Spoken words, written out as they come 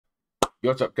Yo,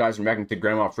 what's up, guys? We're back into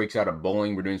Grandma Freaks Out of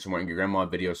Bowling. We're doing some more Angry Grandma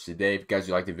videos today. If you guys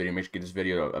like the video, make sure to give this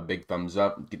video a big thumbs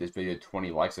up. Get this video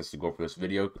 20 likes. That's the goal for this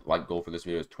video. Like goal for this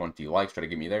video is 20 likes. Try to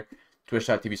get me there.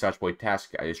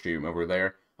 Twitch.tv/boytask. I just stream over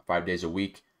there 5 days a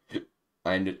week.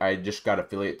 And I just got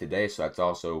affiliate today, so that's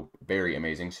also very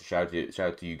amazing. So shout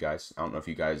out to you guys. I don't know if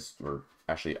you guys were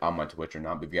actually on my Twitch or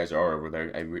not, but if you guys are over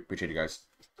there, I appreciate you guys.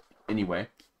 Anyway.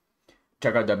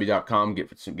 Check out w.com,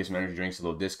 get some energy drinks, a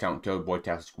little discount code,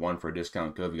 BoyTask1 for a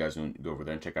discount code. If you guys want to go over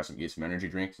there and check out get some energy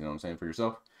drinks, you know what I'm saying, for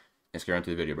yourself. Let's get on to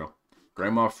the video, bro.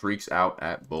 Grandma freaks out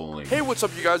at bowling. Hey, what's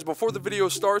up, you guys? Before the video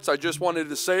starts, I just wanted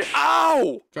to say,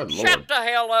 ow! Shut the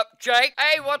hell up, Jake.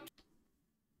 Hey, what?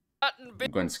 Go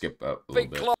ahead and skip up a little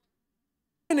bit.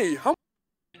 Granny, how?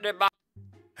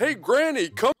 Hey, Granny,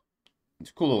 come. It's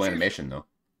a cool little animation, though.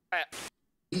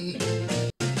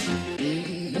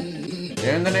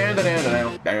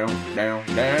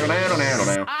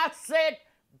 I said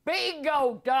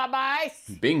bingo,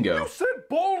 dumbass. Bingo. You said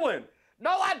bowling. No,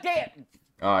 I didn't.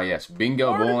 Yes,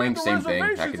 bingo, bowling, same thing.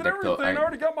 I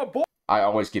already got my I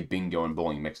always get bingo and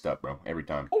bowling mixed up, bro. Every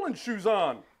time. bowling shoes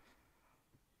on.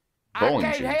 Bowling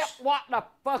I can't shoes. help what the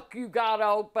fuck you got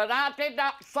on, but I did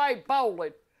not say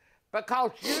bowling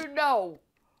because you know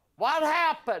what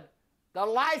happened the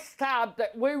last time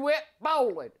that we went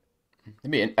bowling.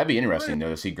 That'd be interesting though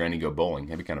to see Granny go bowling.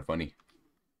 That'd be kind of funny.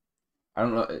 I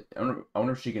don't know. I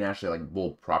wonder if she can actually like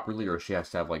bowl properly, or if she has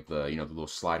to have like the the little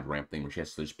slide ramp thing where she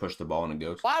has to just push the ball and it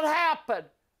goes. What happened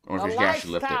Or the if she can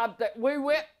actually last lift time it. that we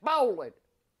went bowling?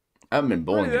 I haven't been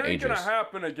bowling in That ain't ages. gonna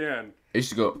happen again. I used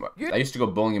to go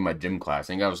bowling in my gym class. I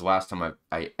think that was the last time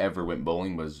I ever went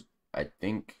bowling. Was I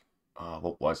think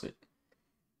what was it?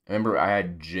 I remember I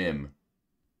had gym.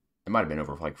 It might have been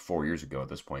over like 4 years ago at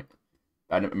this point.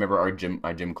 I remember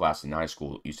my gym class in high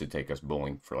school used to take us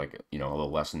bowling for like a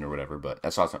little lesson or whatever. But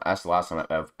that's the last time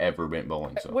I've ever went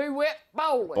bowling. So We went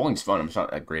bowling. bowling's fun. I'm just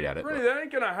not that great at it. Granny, But that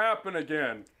ain't gonna happen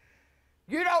again.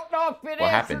 You don't know if it What is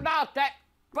happened? or not. That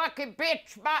fucking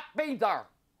bitch might be there.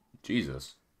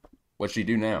 Jesus, what'd she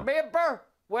do now? Remember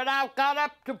when I got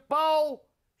up to bowl,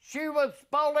 she was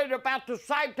bowling about the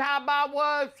same time I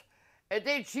was, and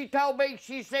then she told me,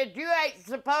 she said, you ain't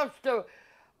supposed to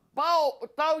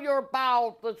throw your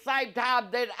ball the same time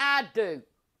that I do.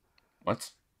 What?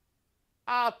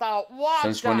 I thought, what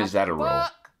Since when is that a rule?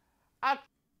 fuck?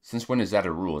 Since when is that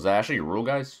a rule? Is that actually a rule,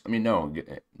 guys? I mean, no.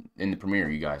 In the premiere,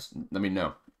 you guys, let me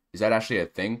know. Is that actually a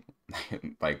thing?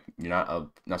 Like, you're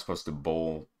not supposed to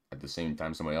bowl at the same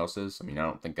time somebody else is? I mean, I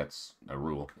don't think that's a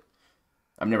rule.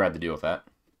 I've never had to deal with that.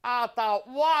 I thought,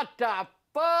 what the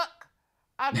fuck?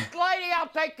 I said, lady, I'll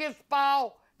take this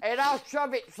ball and I'll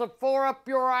shove it so far up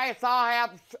your ass I'll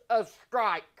have a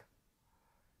strike.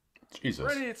 Jesus.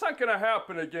 Granny, it's not gonna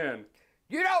happen again.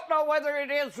 You don't know whether it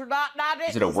is or not. And I didn't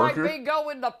Is it a worker? say bingo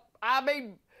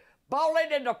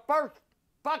bowling in the first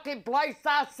fucking place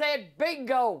I said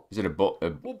bingo. Is it a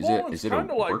bowling's is it a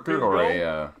kinda like worker or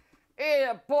bingo. a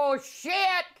Yeah,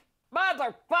 bullshit,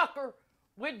 motherfucker.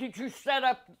 When did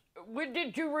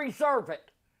you reserve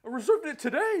it? I reserved it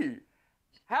today.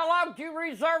 How long did you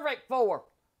reserve it for?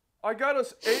 I got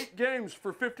us 8 games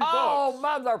for 50 Oh,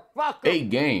 bucks. motherfucker. 8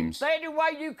 games? The only way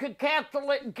you could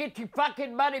cancel it and get your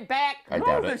fucking money back? I No,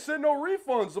 doubt they it. said no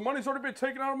refunds. The money's already been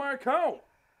taken out of my account.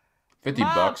 50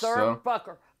 bucks, though.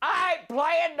 Motherfucker. I ain't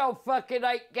playing no fucking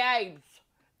 8 games.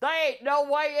 There ain't no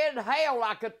way in hell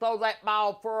I could throw that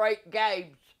ball for 8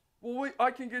 games. Well, I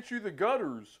can get you the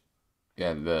gutters.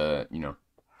 Yeah,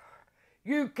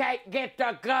 You can't get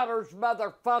the gutters,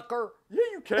 motherfucker. Yeah,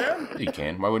 you can. you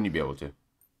can. Why wouldn't you be able to?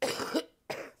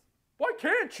 Why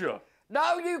can't you?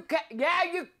 No, you can't. Yeah,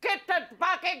 you get the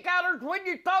fucking gutters when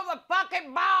you throw the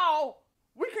fucking ball.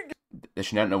 We could get Does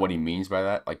she not know what he means by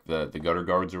that? Like the gutter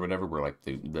guards or whatever, where like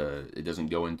it doesn't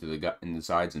go into the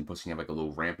sides and pushing have like a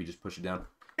little ramp, you just push it down.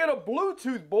 a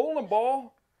Bluetooth bowling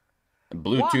ball. A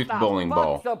Bluetooth bowling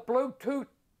ball. What's a Bluetooth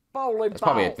bowling That's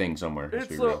ball? probably a thing somewhere. Let's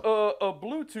It's be real. a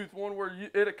Bluetooth one where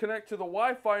it'll connect to the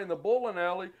Wi-Fi in the bowling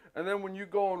alley, and then when you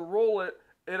go and roll it,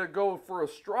 it'll go for a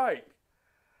strike.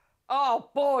 Oh,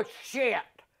 bullshit.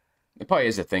 It probably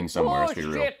is a thing somewhere. Let's be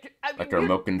real. Bullshit. I mean, Like a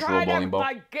remote control bowling ball.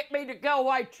 Get me to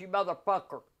go, ain't you,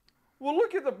 motherfucker? Well,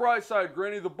 look at the bright side,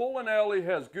 Granny. The bowling alley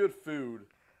has good food.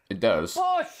 It does.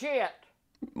 Bullshit.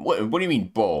 What do you mean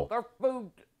bowl? Their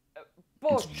food, It's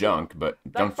bullshit. junk, but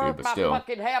They junk food, burnt but my still.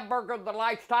 fucking hamburger the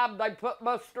last time they put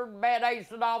mustard,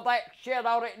 mayonnaise, and all that shit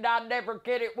on it, and I never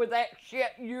get it with that shit.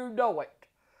 You know it.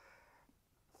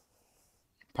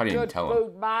 Probably didn't Good tell him.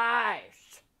 food, my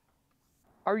ass.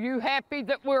 Are you happy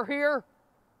that we're here?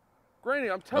 Granny,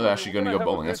 I'm telling you, actually we're gonna go have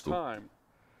bowling. A That's good cool. time.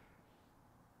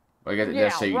 Well, I guess Yeah,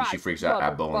 say she right, freaks out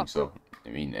at bowling, motherfucker. so I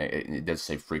mean, it does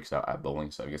say freaks out at bowling,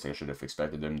 so I guess I should have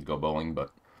expected them to go bowling,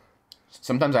 but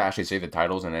sometimes I actually say the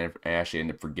titles, and I actually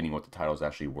end up forgetting what the titles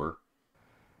actually were.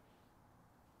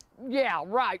 Yeah,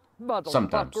 right, motherfucker.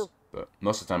 Sometimes, but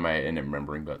most of the time I end up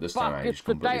remembering, but this time I just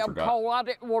completely it's the forgot. damn cold. I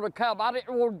didn't want to come. I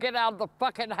didn't want to get out of the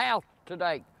fucking house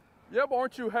today. Yeah, but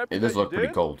aren't you happy It does look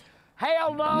pretty cold.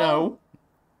 Hell no. No.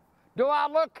 Do I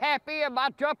look happy? Am I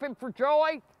jumping for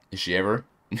joy? Is she ever?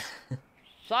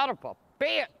 Son of a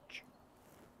bitch.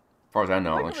 As far as I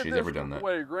know, I don't think she's ever done that.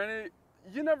 Wait, Granny,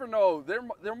 you never know.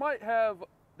 They might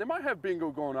have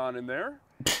bingo going on in there.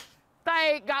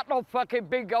 They ain't got no fucking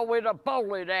bingo in a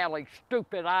bowling alley,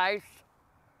 stupid ass.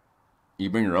 You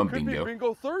bring your own Could bingo. be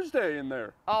Bingo Thursday in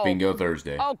there. Oh, Bingo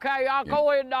Thursday. okay, I'll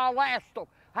go in and I'll ask them.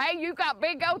 Hey, you got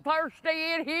Bingo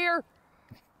Thursday in here?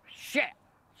 Shit.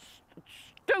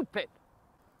 Stupid.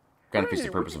 Kind of defeats the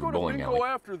Granny, purpose we of can a go to bowling bingo alley.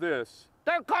 after this.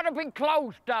 They're gonna be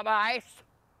closed, dumbass.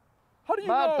 How do you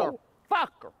know?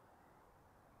 Motherfucker.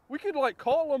 We could like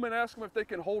call them and ask them if they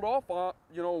can hold off on,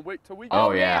 and wait till we get.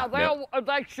 Oh, yeah.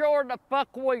 They sure the fuck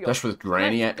will. Especially with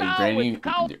Granny. Let's go, Granny, it's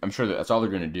cold. I'm sure that's all they're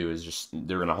gonna do is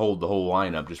they're gonna hold the whole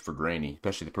line up just for Granny,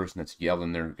 especially the person that's yelled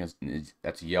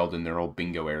in their whole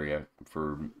bingo area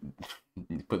for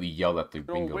completely yelled at the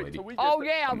bingo wait lady. till we get Oh there.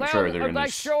 yeah, I'm sure they're they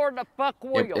sure the fuck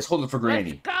will. Yep, let's hold it for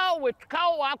Granny. Let's go. It's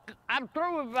cold. I'm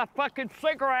through with my fucking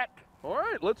cigarette. All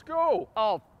right, let's go.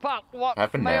 Oh fuck! What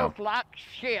Happened smells now. like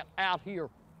shit out here?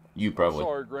 You probably.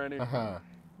 Sorry, Granny.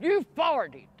 You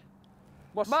farted,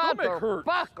 My stomach hurts.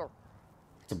 motherfucker.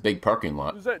 It's a big parking It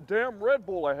lot. was that damn Red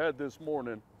Bull I had this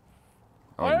morning.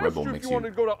 I I think Red asked Bull you if makes you wanted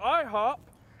to go to IHOP.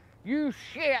 You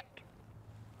shit.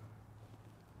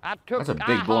 I took That's a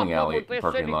big bowling IHOP alley with this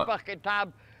parking any lot. fucking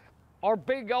time, or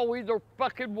bingo either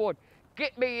fucking would.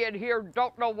 Get me in here.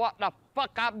 Don't know what the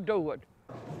fuck I'm doing.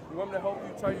 You want me to help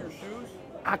you tie your shoes?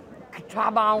 I can tie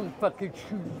my own fucking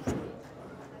shoes.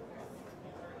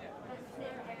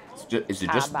 Is it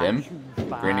Tie just my them? shoes,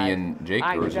 Granny bye. and Jake,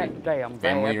 I or ain't is that it damn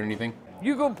family bad. or anything?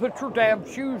 You gonna put your damn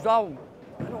shoes on?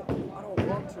 I don't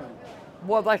want to.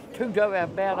 Well, that's too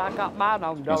damn bad. I got mine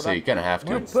on, I'll don't say I? you kind of have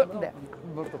You're to. putting that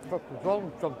motherfuckers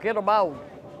on, so get them on.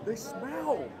 They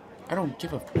smell. I don't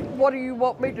give a. What do you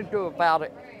want me to do about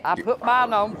it? I put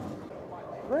mine on.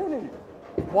 Granny,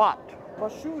 What? my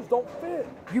shoes don't fit.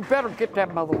 You better get that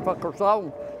motherfuckers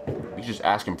on. You just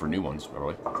ask him for new ones,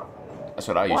 probably. That's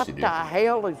what I used What to do. the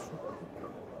hell is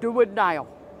doing now?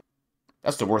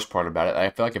 That's the worst part about it. I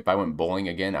feel like if I went bowling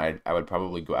again, I would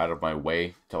probably go out of my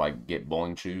way to like get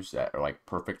bowling shoes that are like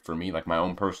perfect for me, like my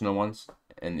own personal ones,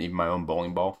 and even my own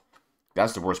bowling ball.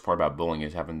 That's the worst part about bowling,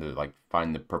 is having to like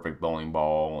find the perfect bowling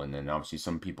ball, and then obviously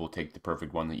some people take the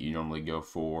perfect one that you normally go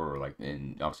for, or like,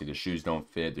 and obviously the shoes don't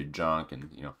fit, they're junk, and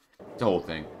it's the whole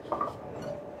thing.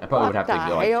 I probably would have to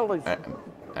go like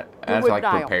I have to like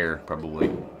prepare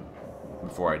probably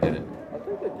before I did it. I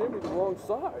think they gave me the wrong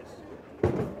size.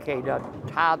 Can't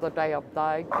untie the damn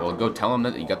thing. Well, go tell them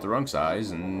that you got the wrong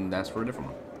size and ask for a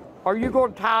different one. Are you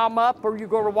going to tie them up, or are you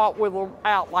going to walk with them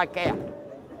out like that?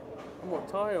 I'm gonna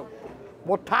tie them.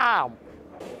 Well, tie them.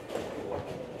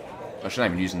 Oh, she's not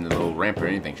even using the little ramp or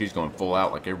anything. She's going full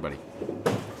out like everybody.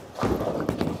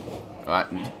 Alright.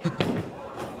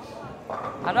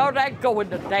 I know they go in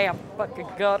the damn fucking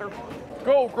gutter.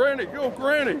 Go, Granny. Go,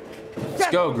 Granny. Let's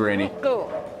go, Granny. Good.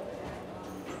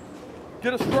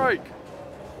 Get a strike.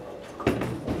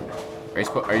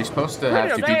 Are you supposed to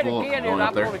have two Say it people again, going and up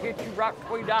I'm there? going to get you right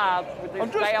between the eyes with this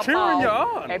I'm just damn cheering ball you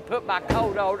on. and put my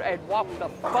coat on and walk the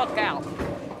fuck out.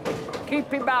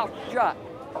 Keep your mouth shut.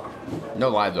 No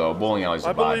lie though, a bowling alley's a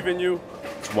I believe in you.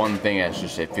 It's one thing that's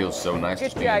just, it feels so nice Get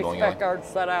just being your in a ass bowling alley. back there and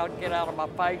sit down and get out of my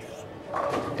face.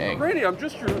 Dang. Granny, I'm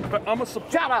a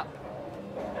support. Shut up.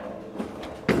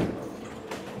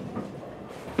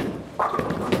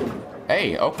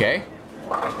 Hey, okay.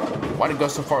 Why'd it go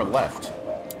so far left?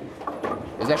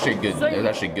 It was actually good. See? It was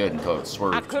actually good until it I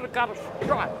swerved. could have got a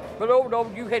strike, but oh no,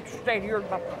 you had to stand here in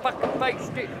my fucking face,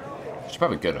 didn't you? She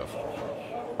probably could have.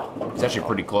 It's actually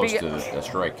pretty close to Bitch. a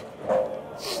strike.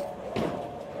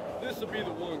 This will be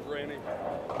the one, Granny.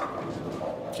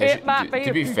 It might be To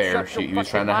if be you fair, shut your he was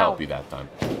trying to fucking help mouth. you that time.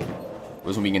 It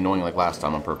wasn't being annoying like last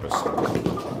time on purpose.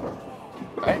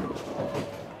 Hey.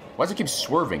 Why does it keep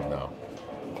swerving though?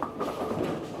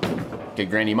 Okay,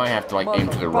 Granny, you might have to like aim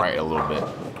to the right a little bit.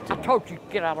 I told you to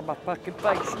get out of my fucking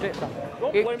face, didn't I?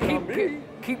 Don't blame it on me.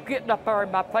 Keep getting up there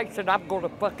in my face and I'm going to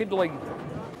fucking leave.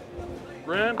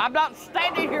 Gran, I'm not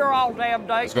standing here all damn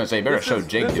day. I was gonna say, you better show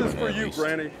Jake this doing is it for at you, least.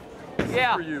 Granny.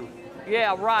 Yeah. For you.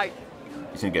 Yeah, right.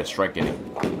 He's gonna get a strike in it.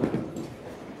 He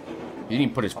didn't even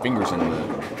put his fingers in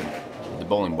the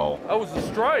bowling ball. That was a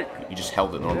strike. He just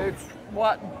held it normally. It's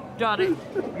what done it.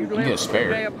 You get a left spare.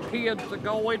 damn kids a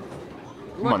going.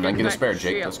 Come on, man, get a spare,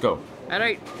 Jake. Let's go. It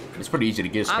ain't. It's pretty easy to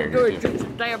get a spare I'm here, doing too. just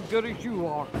as damn good as you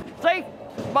are. See?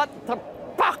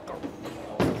 Motherfucker.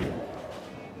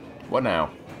 What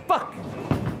now? Fuck you.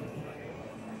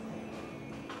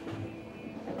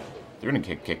 They're gonna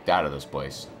get kicked out of this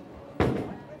place.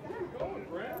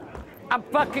 I'm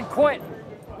fucking quitting.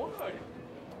 Why?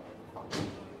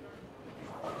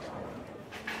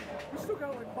 We still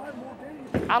got like 5 more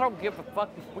days. I don't give a fuck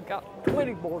if we got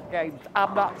 20 more games.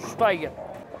 I'm not staying.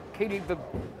 Can't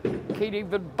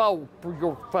even bowl for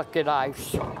your fucking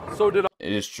ice. So did I?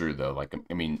 It is true, though. Like,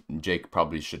 I mean, Jake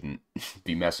probably shouldn't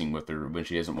be messing with her when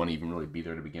she doesn't want to even really be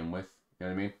there to begin with. You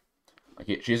know what I mean?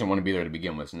 Like, she doesn't want to be there to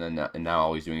begin with, and then now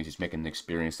all he's doing is just making the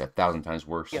experience 1,000 times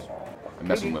worse. Yeah. And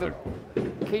messing with her.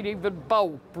 Can't even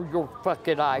bowl for your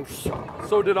fucking ice.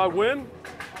 So did I win?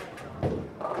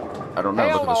 I don't know.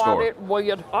 Hell Look at the no, I score. didn't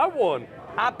win. I won.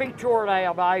 I beat your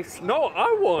damn ice. No,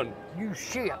 I won. You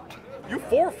shit. You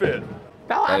forfeit.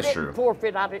 No, I That's didn't true.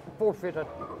 forfeit. I didn't forfeit a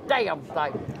damn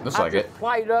thing. Looks I like just it.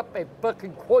 played up and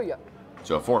fucking quit.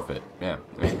 So a forfeit. Yeah.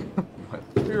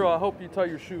 Here, I hope you tie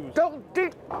your shoes. Don't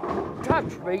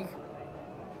touch me.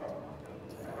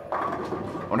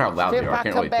 I wonder how loud they If are. I I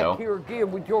can't come really back tell. here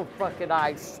again with your fucking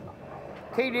ice,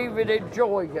 can't even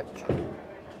enjoy it.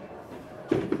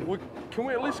 Can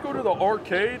we at least go to the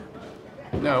arcade?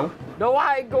 No. No,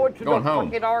 I ain't going to Going no home.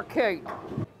 fucking arcade.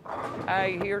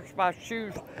 Hey, here's my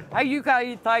shoes. Hey, you got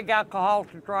anything alcohol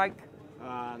to drink?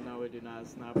 No, we do not.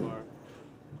 It's not bar.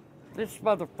 This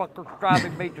motherfucker's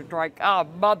driving me to drink. Oh,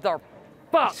 motherfuck.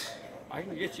 I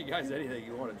can get you guys anything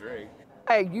you want to drink.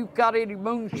 Hey, you got any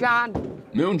moonshine?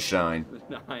 Moonshine.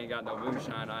 No, I ain't got no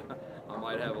moonshine. I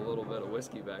might have a little bit of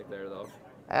whiskey back there, though.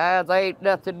 There ain't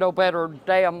nothing no better than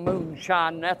damn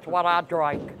moonshine. That's what I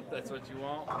drink. That's what you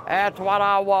want? That's what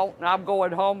I want. And I'm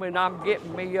going home and I'm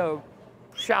getting me a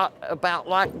shot about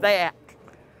like that.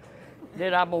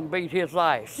 Then I'm gonna beat his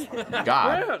ass.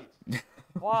 God. Man,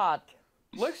 What?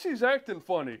 Lexi's acting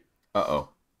funny. Uh-oh.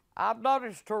 I've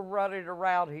noticed her running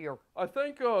around here. I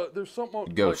think there's something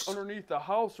like Ghost. underneath the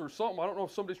house or something. I don't know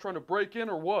if somebody's trying to break in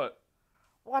or what.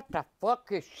 What the fuck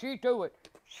is she doing?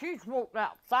 She's walking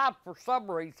outside for some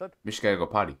reason. We just gotta go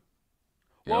potty.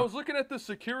 Well, I Yeah. was looking at the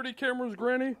security cameras,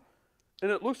 Granny,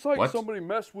 and it looks like What? somebody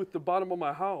messed with the bottom of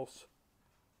my house.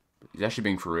 He's actually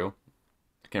being for real.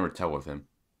 I can't really tell with him.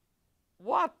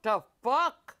 What the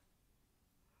fuck?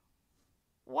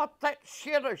 What that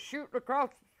shit is shooting across?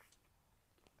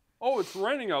 Oh, it's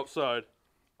raining outside.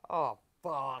 Oh,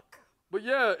 fuck. But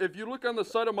yeah, if you look on the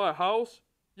side of my house,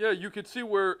 yeah, you can see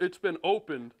where it's been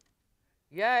opened.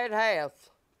 Yeah, it has.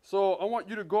 So I want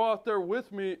you to go out there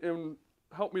with me and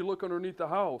help me look underneath the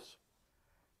house.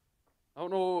 I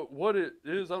don't know what it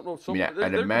is. I don't know. I'd There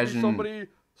could imagine- be somebody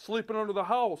sleeping under the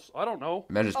house. I don't know.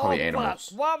 Imagine it's probably oh, animals.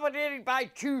 Fuck. Why would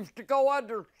anybody choose to go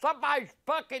under somebody's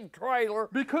fucking trailer?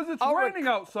 Because it's Oh, raining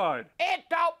outside. It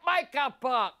don't make a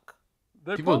buck.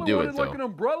 They People probably do it, wanted like though. an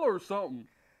umbrella or something.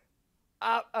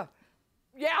 Yeah,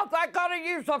 they're gonna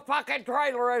use a fucking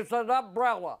trailer as an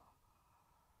umbrella.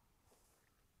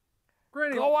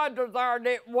 Granny, Go under there and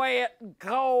it's wet and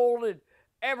cold and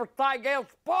everything else.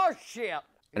 Bullshit.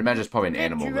 I'd imagine it's probably an If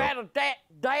animal, you though. had that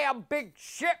damn big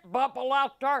shit bubble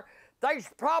out there, there's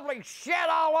probably shit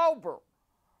all over.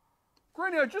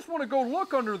 Granny, I just want to go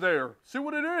look under there. See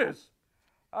what it is.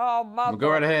 Oh, motherfucker. Well, go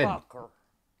right ahead.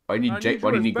 Why do you I need Jake? need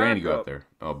Why do you you as need Granny to go out backup. there?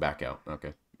 Oh, back out.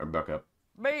 Okay. Or back up.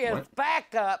 Me as What?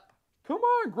 backup. Come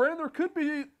on, Granny. There could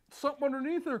be something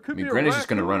underneath there. Could I mean, be a Granny's just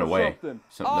gonna raccoon run or away. something.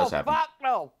 Something Oh, does happen. fuck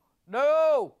no.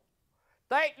 No.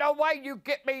 There ain't no way you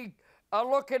get me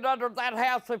looking under that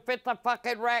house if it's a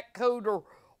fucking raccoon or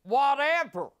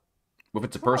whatever. What if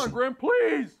it's a Come on, person? Gran,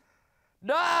 please.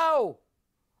 No.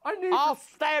 I need. I'll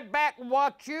stand back and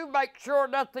watch you, make sure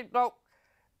nothing don't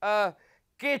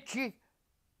get you.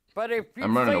 But if you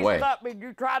I'm running see away. something and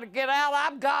you try to get out,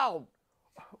 I'm gone.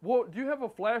 Well, do you have a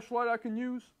flashlight I can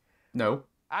use? No.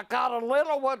 I got a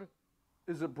little one.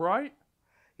 Is it bright?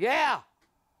 Yeah.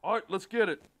 All right, let's get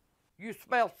it. You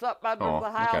smell something under Oh, the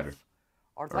look at house? her.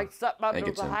 Are Or, they something I think under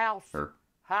it's the him. house? Her.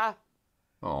 Huh?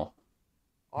 Oh.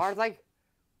 Are they?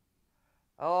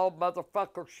 Oh,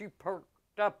 motherfucker, she perked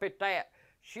up at that.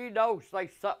 She knows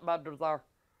there's something under there.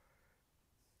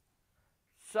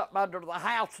 Something under the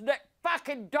house. Isn't it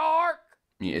fucking dark?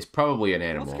 I mean, it's probably an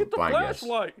animal. Let's get the my guess.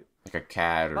 flashlight. Like a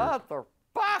cat or,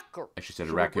 Motherfucker. like she said, a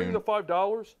Should we bring raccoon. the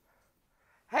 $5?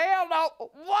 Hell no.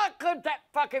 What could that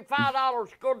fucking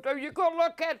 $5 gonna do? You gonna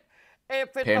look at if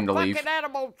it's Pay him a to fucking leave.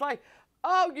 animal and say,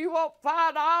 oh, you want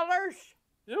 $5?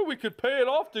 Yeah, we could pay it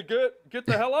off to get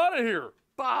the hell out of here.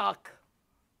 Fuck.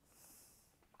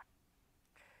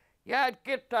 Yeah,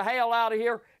 get the hell out of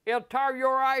here. It'll tear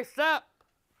your ice up.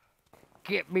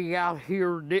 Get me out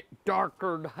here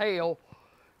darker than hell.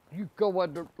 You go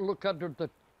look under the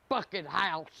fucking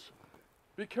house.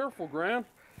 Be careful, Gran.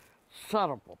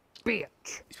 Son of a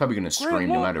bitch. He's probably gonna scream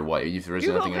no look. matter what. If there is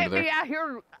You anything gonna under get me there. out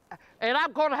here, and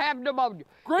I'm gonna have pneumonia.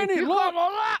 Granny, If you look.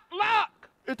 gonna look.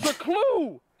 It's a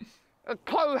clue. A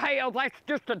clue, hell, that's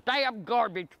just a damn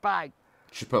garbage bag.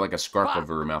 Should put like a scarf Fuck.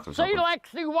 over her mouth or See, something.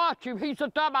 Lexi, watch him. He's a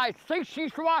dumbass. See,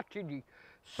 she's watching you.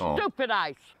 Oh. Stupid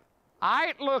ice. I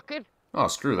ain't looking. Oh,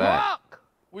 screw that. Look.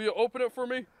 Will you open it for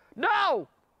me? No.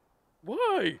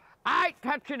 Why? I ain't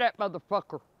touching that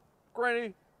motherfucker.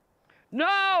 Granny.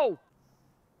 No.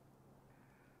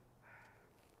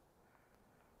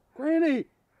 Granny.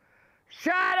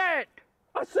 Shut it.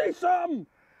 I see something.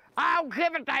 I don't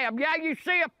give a damn. Yeah, you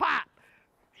see a pipe.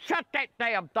 Shut that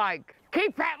damn thing.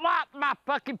 Keep that light in my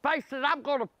fucking face and I'm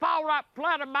gonna fall right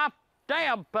flat in my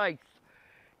damn face.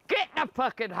 Get in the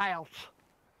fucking house.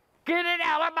 Get it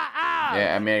out of my eyes.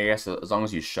 Yeah, I mean, I guess as long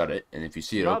as you shut it, and if you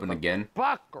see it open again,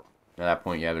 Fucker. at that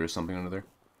point, yeah, there is something under there.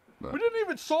 We didn't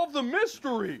even solve the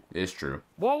mystery. It is true.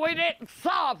 Well, we didn't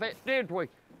solve it, did we,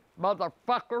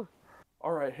 motherfucker?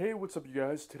 All right, hey, what's up, you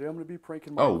guys? Today I'm gonna be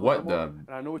pranking my Oh, what grandma, the- And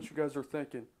I know what you guys are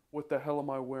thinking. What the hell am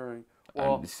I wearing?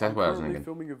 Well, that's I'm what I was currently thinking.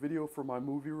 filming a video for my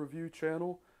movie review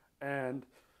channel, and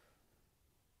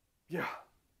yeah,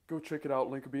 go check it out.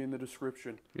 Link will be in the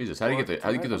description. Jesus, how do you But get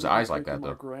tonight those I'm gonna be eyes like that pranking my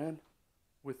though? gran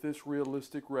with this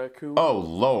realistic raccoon. Oh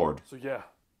Lord. So yeah,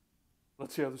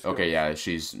 let's see how this Okay, goes. yeah,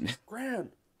 she's. Gran.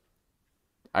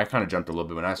 I kind of jumped a little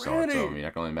bit when I saw it, so I Granny! mean, I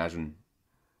can only imagine.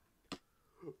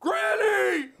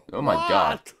 Granny! Oh my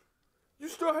God. What? You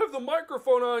still have the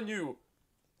microphone on you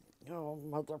Oh,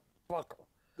 motherfucker.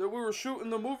 that we were shooting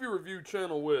the movie review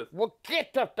channel with. Well,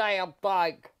 get the damn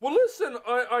thing. Well, listen,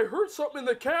 I heard something in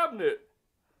the cabinet.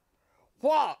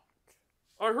 What?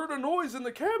 I heard a noise in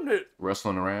the cabinet.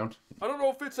 Rustling around. I don't know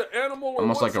if it's an animal or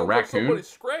Almost what. like a Sounds like raccoon. somebody's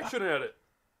scratching at it.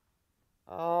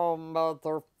 Oh,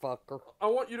 motherfucker. I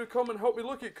want you to come and help me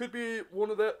look. It could be one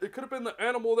of that. It could have been the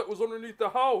animal that was underneath the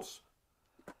house.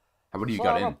 What do you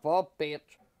got Son in? of a bitch.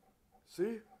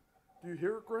 See? Do you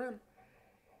hear it, Gran?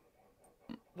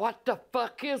 What the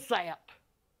fuck is that?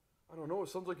 I don't know. It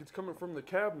sounds like it's coming from the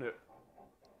cabinet.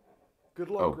 Good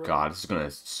luck, Oh Gran. God, this is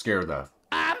gonna scare the.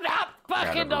 I'm not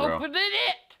fucking never will. opening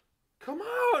it. Come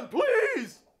on,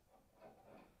 please.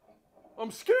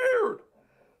 I'm scared.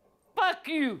 Fuck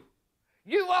you.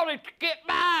 You wanted to get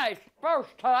my eyes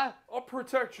first, huh? I'll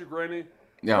protect you, Granny.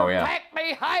 Oh yeah, Protect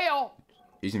me, hell.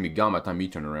 he's gonna be gone by the time you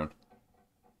turn around.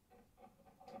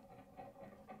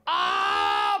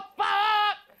 Oh,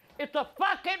 fuck. It's a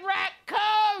fucking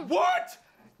raccoon. What?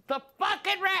 The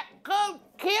fucking raccoon.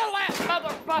 Kill that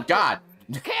motherfucker. God.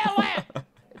 Kill it.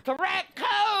 It's a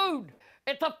raccoon.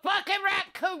 It's a fucking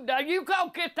raccoon. Now you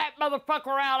go get that motherfucker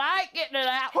out. I ain't getting it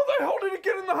out. How the hell did it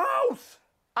get in the house?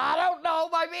 I don't know.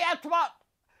 Maybe that's what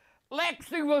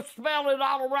Lexi was smelling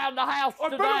all around the house I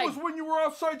today. bet it was when you were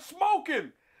outside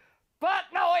smoking. Fuck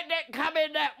no, it didn't come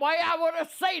in that way. I would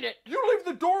have seen it. You leave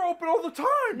the door open all the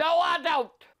time. No, I don't.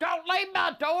 Don't leave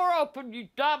my door open, you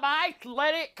dumb ice.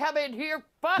 Let it come in here.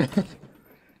 Fuck.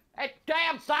 That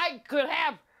damn thing could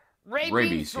have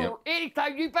rabies or yep.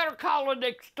 anything. You better call an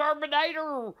exterminator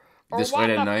or This what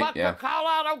late the at night, fuck yeah. to call.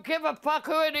 I don't give a fuck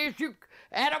who it is. You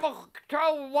animal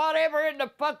control, whatever in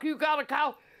the fuck you gotta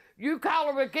call. You call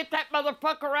them and get that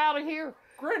motherfucker out of here.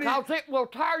 Granny, Cause it will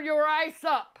tear your ass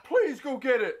up. please go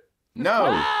get it. No.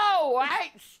 No, I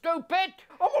ain't stupid.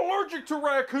 I'm allergic to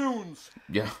raccoons.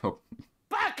 Yeah.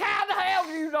 Fuck, how the hell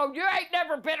do you know? You ain't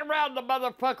never been around the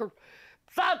motherfuckers.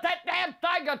 So that damn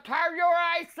thing will tear your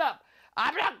ass up.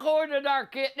 I'm not going in there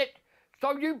getting it.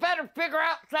 So you better figure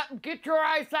out something, get your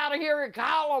ass out of here and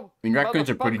call them. I mean, raccoons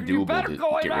are pretty You doable better to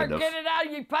go in get there rid and of. get it out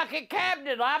of your fucking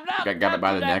cabinet. I'm not Got it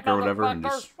by the touching neck that or whatever and motherfucker.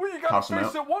 just Well, you toss gotta them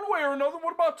face out. it one way or another.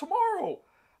 What about tomorrow?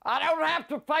 I don't have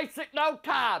to face it no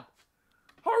time.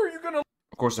 How are you gonna?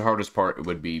 Of course, the hardest part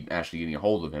would be actually getting a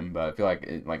hold of him. But I feel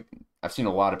like I've seen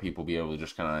a lot of people be able to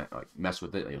just kind of like mess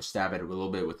with it. Like, stab at it a little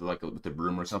bit with with the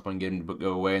broom or something, get him to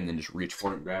go away, and then just reach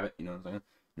for it and grab it. You know what I'm saying? And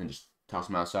then just toss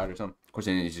him outside or something. Of course,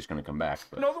 then he's just gonna come back.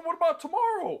 But No, then what about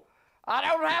tomorrow? I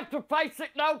don't have to face it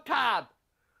no time.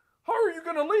 How are you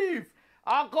gonna leave?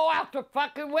 I'll go out the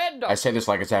fucking window. I say this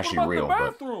like it's What actually about real, the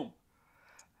but bathroom?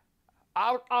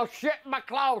 I'll shit in my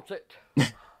closet.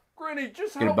 Granny,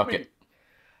 just Get a help me. bucket.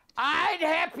 I ain't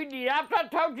helping you. I've done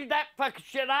told you that fucking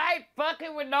shit. I ain't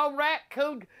fucking with no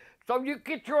raccoon. So you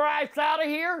get your ass out of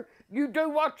here. You do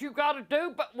what you gotta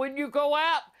do. But when you go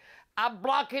out, I'm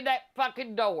blocking that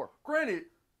fucking door. Granny,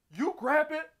 you grab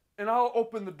it and I'll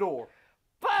open the door.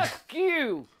 Fuck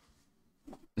you.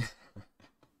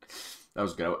 That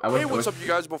was good. Hey, what's up, you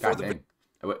guys? Before the dang.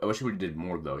 I wish we did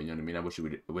more though. You know what I mean? I wish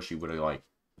she would have like,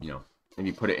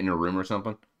 maybe put it in her room or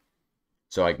something.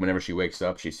 So like whenever she wakes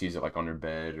up, she sees it like on her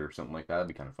bed or something like that. That'd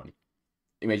be kind of funny.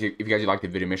 If you guys like the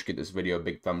video, make sure to get this video a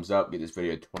big thumbs up. Get this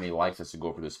video 20 likes. That's the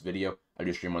goal for this video. I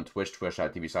do stream on Twitch,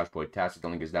 twitch.tv/boytastic. The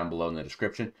link is down below in the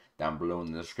description.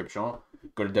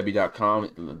 Go to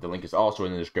w.com. The link is also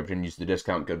in the description. Use the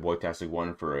discount code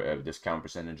boytastic1 for a discount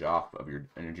percentage off of your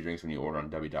energy drinks when you order on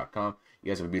w.com.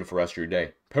 You guys have a beautiful rest of your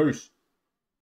day. Peace.